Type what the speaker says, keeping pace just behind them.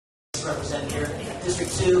represented here.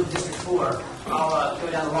 District 2, District 4. I'll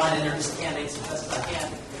go down the line and introduce the candidates as best as I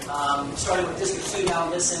can. Starting with District 2,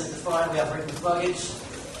 down this end at the front, we have Rick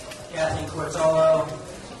McCluggage, Kathleen Cortolo.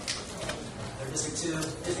 They're District 2.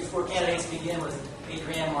 District 4 candidates begin with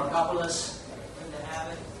Adrienne Markopoulos, Linda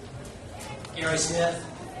Abbott, Gary Smith,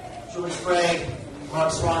 Julie Sprague,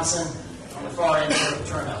 Mark Swanson, on the far end of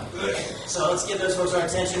Paterno. So let's give those folks our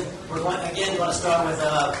attention. We're going to start with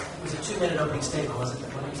it was a 2-minute opening statement, wasn't it?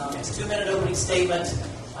 It's a 2-minute opening statement,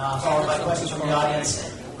 followed by questions from the audience.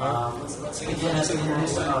 Let's begin as we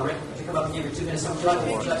introduce them. Rick, would you come up and give your 2 minutes? Would you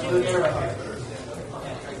like to do it here or right here?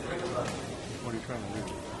 Okay, Rick, what are you trying to do?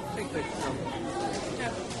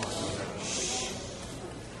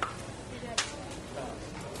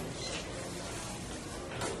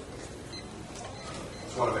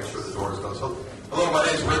 Just want to make sure the door is closed. Hello, my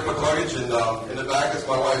name is Rick McCluggage, and in the back is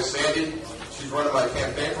my wife, Sandy. She's running my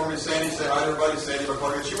campaign for me. Sandy, say hi to everybody. Sandy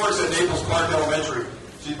McCluggage. She works at Naples Park Elementary.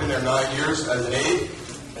 She's been there 9 years as an aide,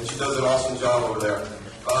 and she does an awesome job over there.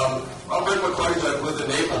 I'm Rick McCluggage. I've lived in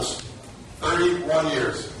Naples 31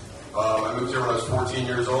 years. I moved here when I was 14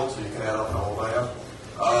 years old, so you can add up how old I am.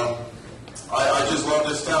 I just love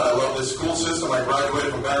this town. I love this school system. I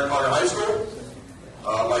graduated from Barron Collier High School.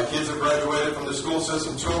 My kids have graduated from the school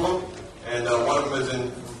system, 2 of them, and one of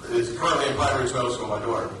them is currently in Pine Ridge Middle School, my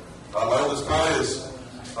daughter. My oldest boy is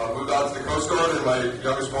moved out to the Coast Guard, and my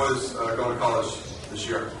youngest boy is going to college this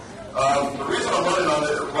year. The reason I'm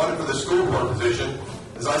running for the school board position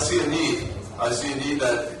is I see a need. I see a need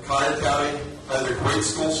that Collier County has a great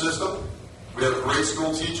school system. We have great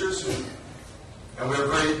school teachers, and we have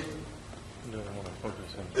great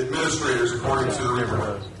administrators according to the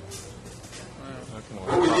report.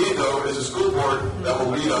 What we need, though, is a school board that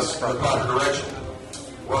will lead us in the proper direction.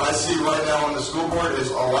 What I see right now on the school board is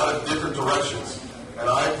a lot of different directions, and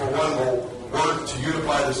I, for one, will work to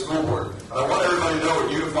unify the school board. And I want everybody to know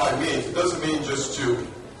what unify means. It doesn't mean just to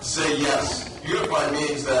say yes. Unify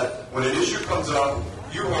means that when an issue comes up,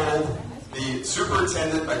 you hold the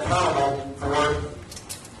superintendent accountable for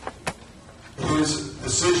his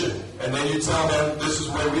decision, and then you tell him this is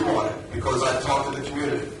the way we want it because I've talked to the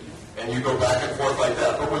community, and you go back and forth like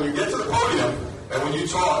that. But when you get to the podium and when you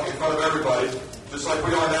talk in front of everybody, just like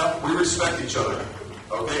we are now, we respect each other,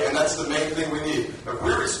 okay? And that's the main thing we need. If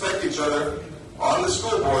we respect each other on the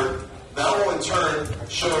school board, that will in turn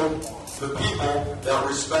show the people that we're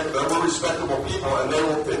respectable people, and they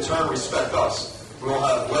will in turn respect us. We will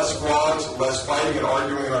have less squads, less fighting and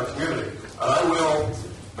arguing in our community. And I will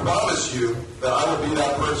promise you that I will be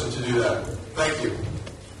that person to do that. Thank you.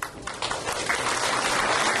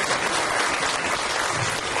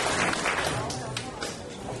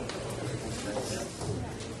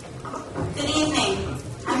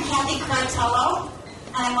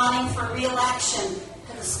 And I'm running for re-election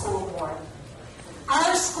to the school board.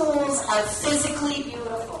 Our schools are physically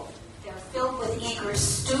beautiful. They're filled with eager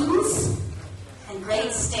students and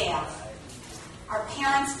great staff. Our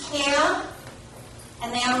parents care,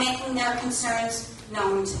 and they are making their concerns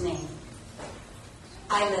known to me.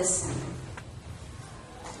 I listen.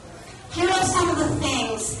 Here are some of the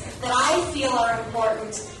things that I feel are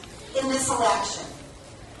important in this election.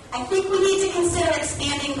 I think we need to consider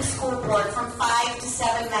expanding the school board from 5 to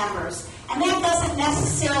 7 members. And that doesn't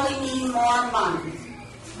necessarily mean more money.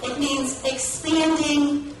 It means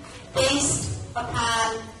expanding based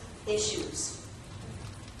upon issues.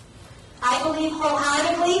 I believe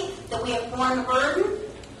wholeheartedly that we have borne the burden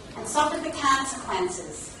and suffered the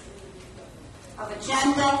consequences of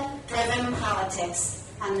agenda-driven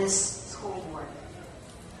politics on this school board.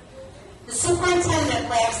 The superintendent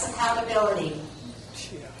lacks accountability.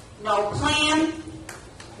 No plan,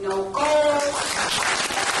 no goal,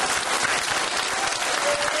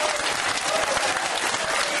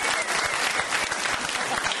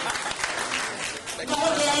 no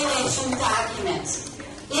evaluation document.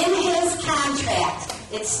 In his contract,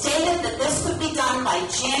 it stated that this would be done by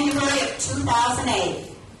January of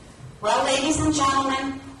 2008. Well, ladies and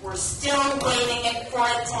gentlemen, we're still waiting for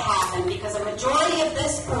it to happen because a majority of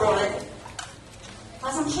this board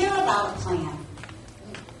doesn't care about a plan.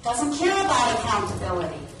 Doesn't care about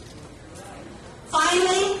accountability.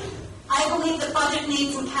 Finally, I believe that budget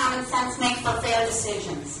needs and common sense make for fair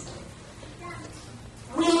decisions.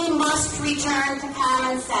 We must return to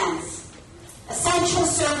common sense. Essential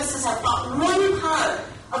services are but one part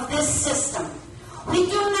of this system. We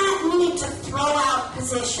do not need to throw out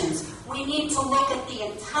positions. We need to look at the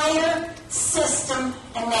entire system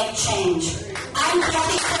and make change. I'm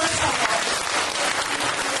Kathy Cortolo.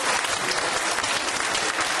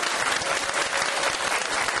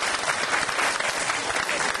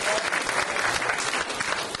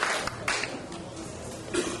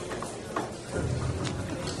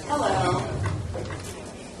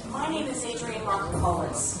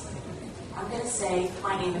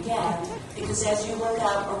 name again, because as you look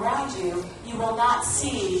out around you, you will not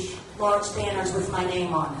see large banners with my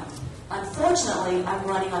name on them. Unfortunately, I'm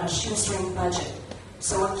running on a shoestring budget.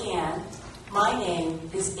 So again, my name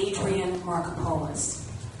is Adrienne Markopoulos.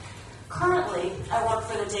 Currently, I work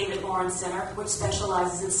for the David Lawrence Center, which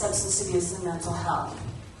specializes in substance abuse and mental health.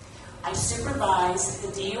 I supervise the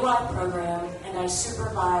DUI program, and I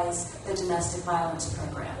supervise the domestic violence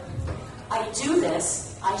program. I do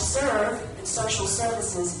this, I serve in social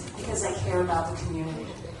services because I care about the community.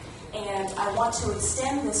 And I want to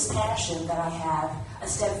extend this passion that I have a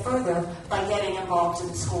step further by getting involved in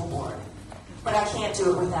the school board. But I can't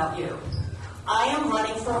do it without you. I am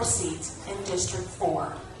running for a seat in District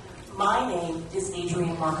 4. My name is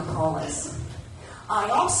Adrienne Markopoulos. I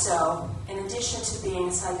also, in addition to being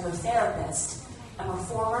a psychotherapist, am a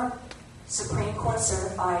former Supreme Court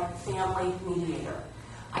certified family mediator.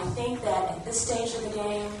 I think that at this stage of the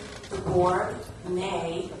game, the board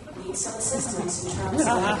may need some assistance in terms of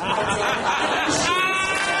identifying issues.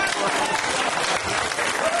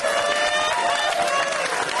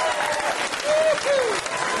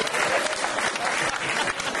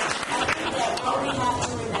 I think that what we have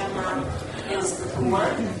to remember is the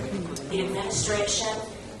board, the administration,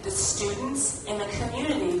 the students, and the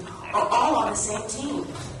community are all on the same team.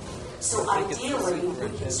 So ideally, we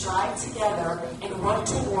can strive together and work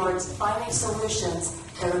towards finding solutions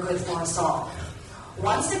that are good for us all.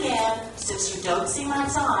 Once again, since you don't see my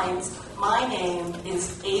signs, my name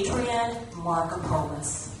is Adrienne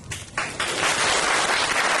Markopoulos.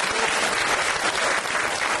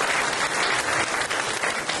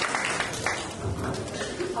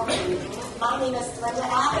 My name is Linda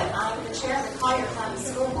Abbott. I'm the chair of the Collier County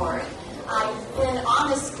School Board. I've been on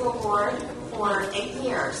the school board for 8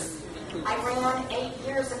 years. I ran 8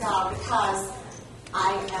 years ago because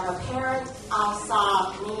I am a parent, I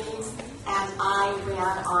saw needs, and I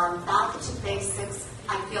ran on back to basics.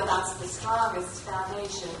 I feel that's the strongest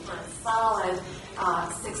foundation for a solid,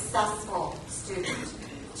 successful student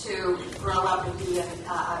to grow up and be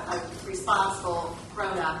a responsible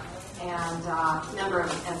grown-up and member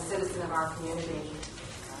and citizen of our community.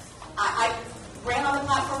 I ran on the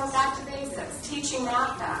platform of back to basics, teaching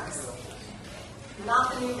math facts,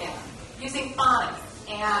 not the new thing. Using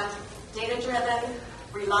phonics and data-driven,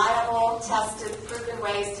 reliable, tested, proven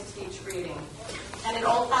ways to teach reading. And an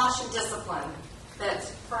old-fashioned discipline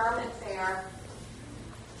that's firm and fair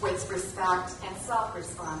with respect and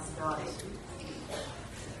self-responsibility.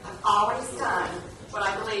 I've always done what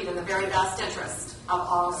I believe in the very best interest of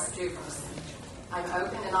all students. I'm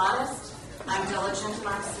open and honest, I'm diligent, and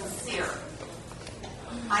I'm sincere.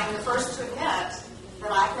 I'm the first to admit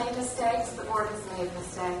that I've made mistakes, the board has made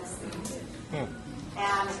mistakes.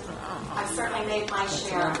 And I've certainly made my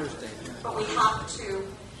share. But we have to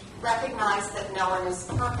recognize that no one is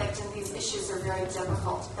perfect and these issues are very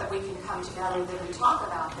difficult, that we can come together, that we talk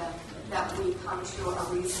about them, that we come to a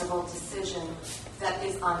reasonable decision that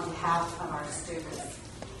is on behalf of our students.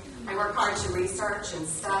 I work hard to research and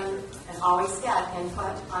study and always get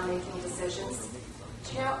input on making decisions.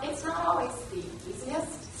 You know, it's not always the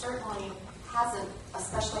easiest, certainly hasn't,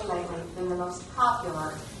 especially lately, been the most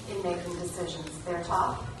popular in making decisions. They're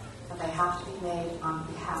tough, but they have to be made on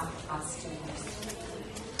behalf of students.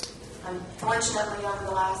 Unfortunately, over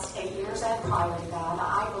the last 8 years and prior to that,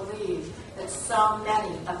 I believe that so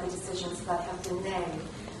many of the decisions that have been made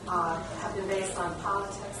have been based on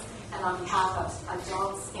politics and on behalf of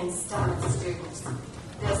adults instead of students.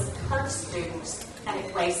 This hurts students, and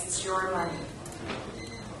it wastes your money.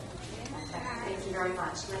 Okay, thank you very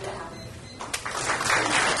much. Linda Abbott.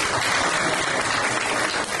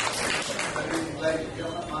 Good evening, ladies and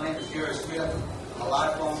gentlemen. My name is Gary Smith. I'm a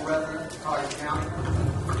lifelong resident of Collier County.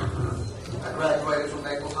 I graduated from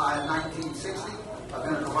Naples High in 1960. I've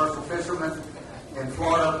been a commercial fisherman in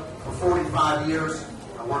Florida for 45 years.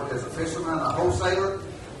 I worked as a fisherman, a wholesaler,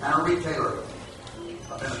 and a retailer.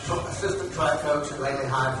 I've been an assistant track coach at Lady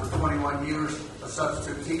High for 21 years, a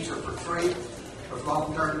substitute teacher for 3, with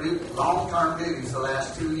long-term duties the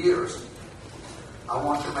last 2 years. I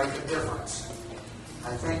want to make a difference.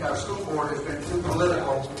 I think our school board has been too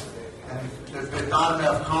political, and there's been not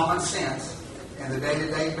enough common sense in the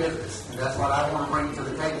day-to-day business, and that's what I want to bring to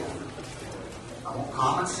the table. I want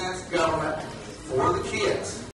common sense government for the kids.